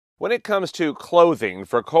When it comes to clothing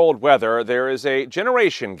for cold weather, there is a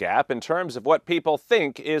generation gap in terms of what people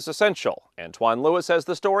think is essential. Antoine Lewis has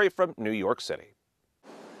the story from New York City.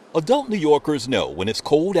 Adult New Yorkers know when it's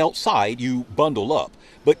cold outside, you bundle up.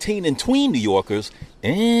 But teen and tween New Yorkers,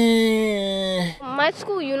 My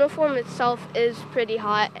school uniform itself is pretty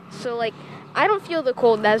hot, so I don't feel the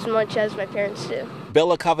cold as much as my parents do.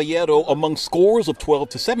 Bella Caballero among scores of 12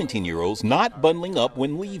 to 17-year-olds not bundling up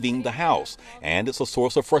when leaving the house. And it's a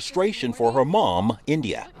source of frustration for her mom,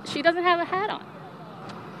 India. She doesn't have a hat on.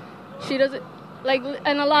 She doesn't,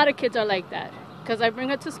 and a lot of kids are like that. Because I bring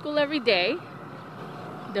her to school every day.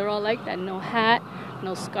 They're all like that. No hat,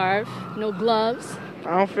 no scarf, no gloves.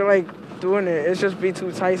 I don't feel like doing it. It's just be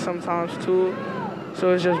too tight sometimes, too.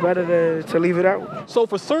 So it's just better to leave it out. So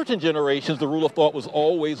for certain generations, the rule of thought was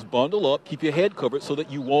always bundle up, keep your head covered so that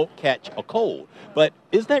you won't catch a cold. But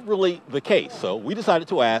is that really the case? So we decided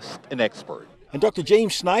to ask an expert. And Dr.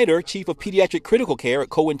 James Schneider, chief of pediatric critical care at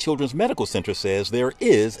Cohen Children's Medical Center, says there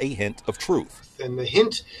is a hint of truth. And the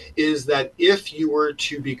hint is that if you were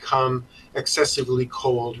to become excessively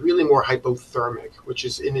cold, really more hypothermic, which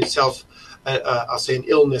is in itself I'll say an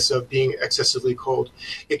illness of being excessively cold,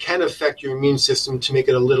 it can affect your immune system to make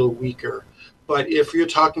it a little weaker. But if you're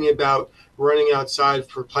talking about running outside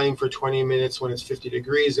for playing for 20 minutes when it's 50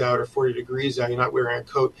 degrees out or 40 degrees out, you're not wearing a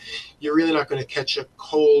coat, you're really not going to catch a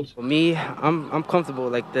cold. For me, I'm comfortable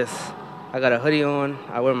like this. I got a hoodie on,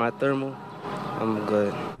 I wear my thermal. I'm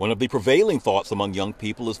good. One of the prevailing thoughts among young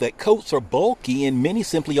people is that coats are bulky and many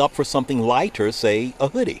simply opt for something lighter, say a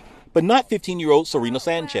hoodie. But not 15-year-old Serena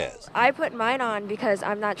Sanchez. I put mine on because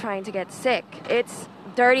I'm not trying to get sick. It's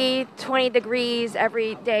 30, 20 degrees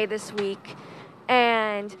every day this week.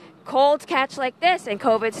 And colds catch like this, and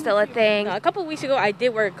COVID's still a thing. A couple of weeks ago, I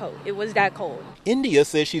did wear a coat. It was that cold. India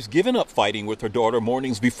says she's given up fighting with her daughter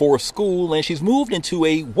mornings before school, and she's moved into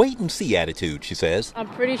a wait-and-see attitude, she says. I'm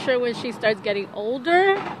pretty sure when she starts getting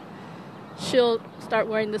older, she'll start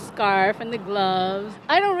wearing the scarf and the gloves.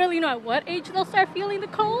 I don't really know at what age they'll start feeling the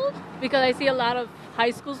cold, because I see a lot of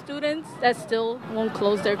high school students that still won't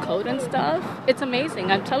close their coat and stuff. It's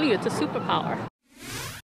amazing. I'm telling you, it's a superpower.